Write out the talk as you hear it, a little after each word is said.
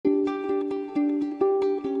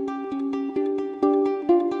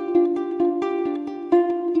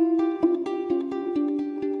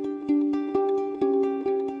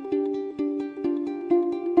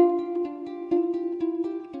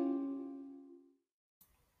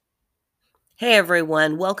Hey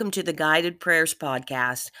everyone, welcome to the Guided Prayers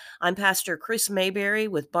Podcast. I'm Pastor Chris Mayberry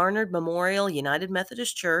with Barnard Memorial United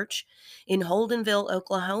Methodist Church in Holdenville,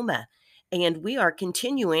 Oklahoma. And we are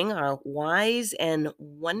continuing our Wise and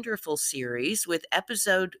Wonderful series with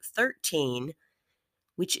episode 13,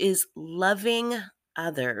 which is Loving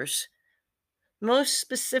Others. Most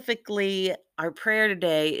specifically, our prayer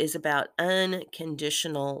today is about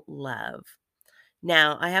unconditional love.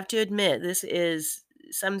 Now, I have to admit, this is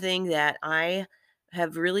something that I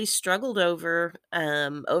have really struggled over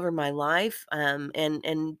my life,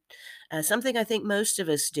 and something I think most of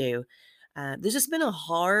us do. This has been a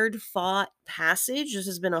hard fought passage. This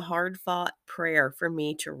has been a hard fought prayer for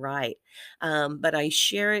me to write, but I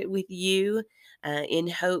share it with you in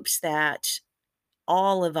hopes that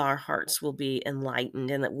all of our hearts will be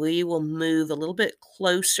enlightened and that we will move a little bit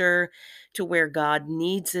closer to where God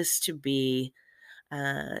needs us to be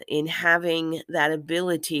in having that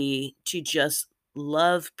ability to just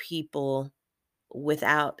love people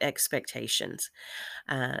without expectations.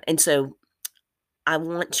 And so I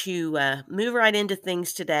want to move right into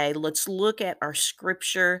things today. Let's look at our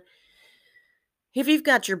scripture. If you've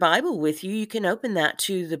got your Bible with you, you can open that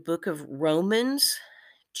to the book of Romans,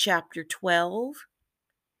 chapter 12,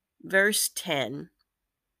 verse 10.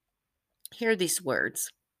 Hear these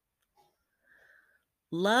words: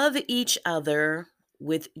 Love each other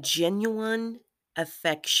with genuine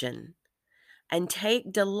affection and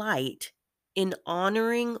take delight in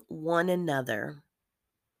honoring one another.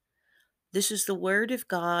 This is the word of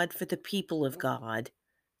God for the people of God.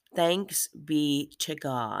 Thanks be to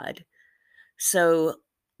God. So,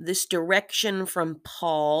 this direction from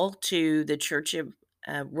Paul to the church of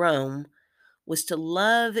Rome was to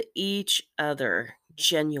love each other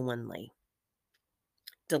genuinely,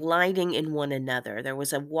 delighting in one another. There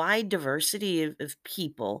was a wide diversity of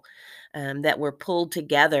people that were pulled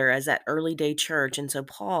together as that early day church, and so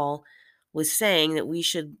Paul was saying that we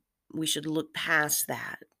should look past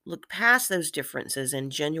that, look past those differences,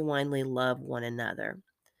 and genuinely love one another.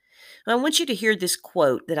 I want you to hear this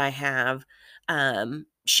quote that I have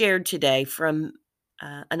shared today from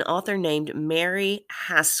an author named Mary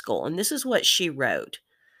Haskell, and this is what she wrote: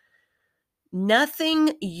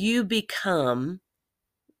 "Nothing you become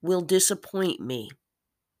will disappoint me.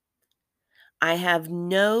 I have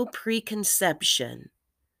no preconception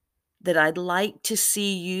that I'd like to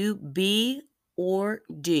see you be or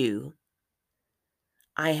do.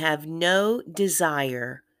 I have no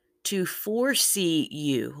desire to foresee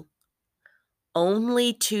you,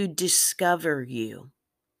 only to discover you.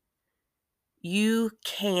 You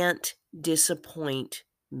can't disappoint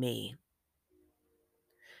me."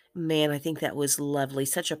 Man, I think that was lovely.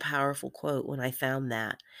 Such a powerful quote when I found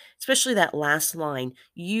that, especially that last line: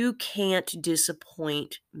 "You can't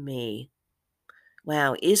disappoint me."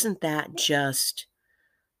 Wow, isn't that just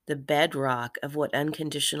the bedrock of what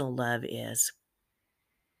unconditional love is?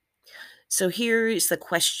 So here is the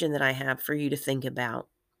question that I have for you to think about.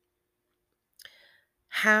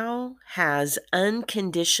 How has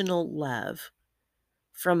unconditional love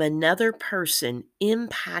from another person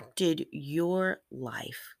impacted your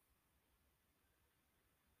life?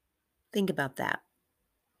 Think about that.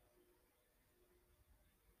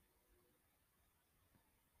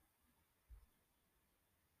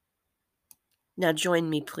 Now join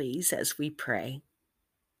me, please, as we pray.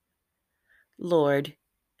 Lord,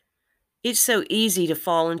 it's so easy to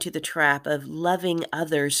fall into the trap of loving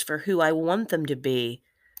others for who I want them to be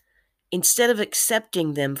instead of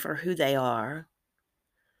accepting them for who they are.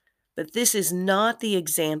 But this is not the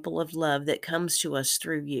example of love that comes to us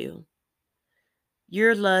through you.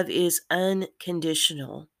 Your love is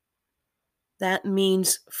unconditional. That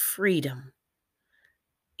means freedom.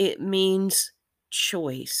 It means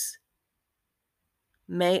choice.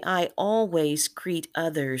 May I always greet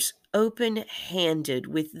others open handed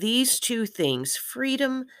with these two things,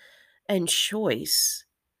 freedom and choice,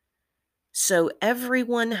 so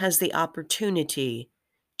everyone has the opportunity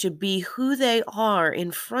to be who they are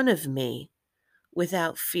in front of me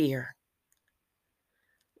without fear.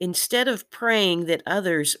 Instead of praying that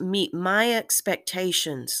others meet my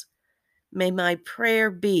expectations, may my prayer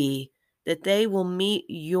be that they will meet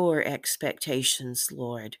your expectations,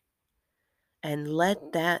 Lord. And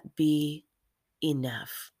let that be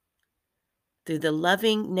enough. Through the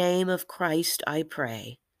loving name of Christ, I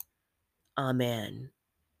pray. Amen.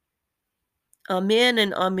 Amen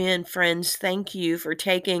and amen, friends. Thank you for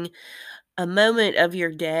taking a moment of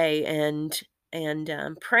your day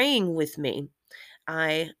and praying with me.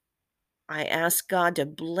 I I ask God to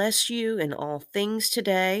bless you in all things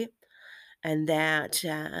today, and that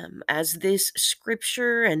as this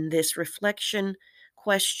scripture and this reflection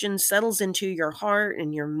question settles into your heart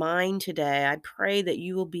and your mind today, I pray that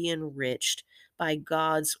you will be enriched by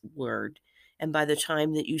God's word and by the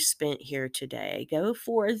time that you spent here today. Go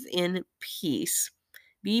forth in peace.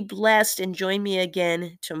 Be blessed and join me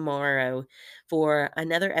again tomorrow for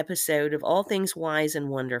another episode of All Things Wise and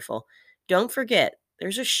Wonderful. Don't forget,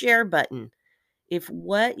 there's a share button. If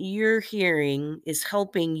what you're hearing is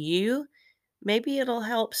helping you, maybe it'll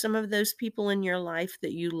help some of those people in your life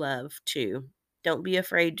that you love too. Don't be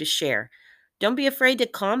afraid to share. Don't be afraid to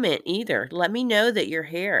comment either. Let me know that you're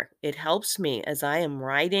here. It helps me as I am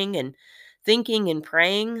writing and thinking and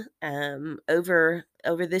praying over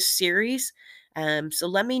this series. So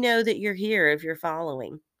let me know that you're here if you're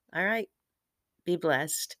following. All right. Be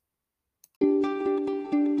blessed.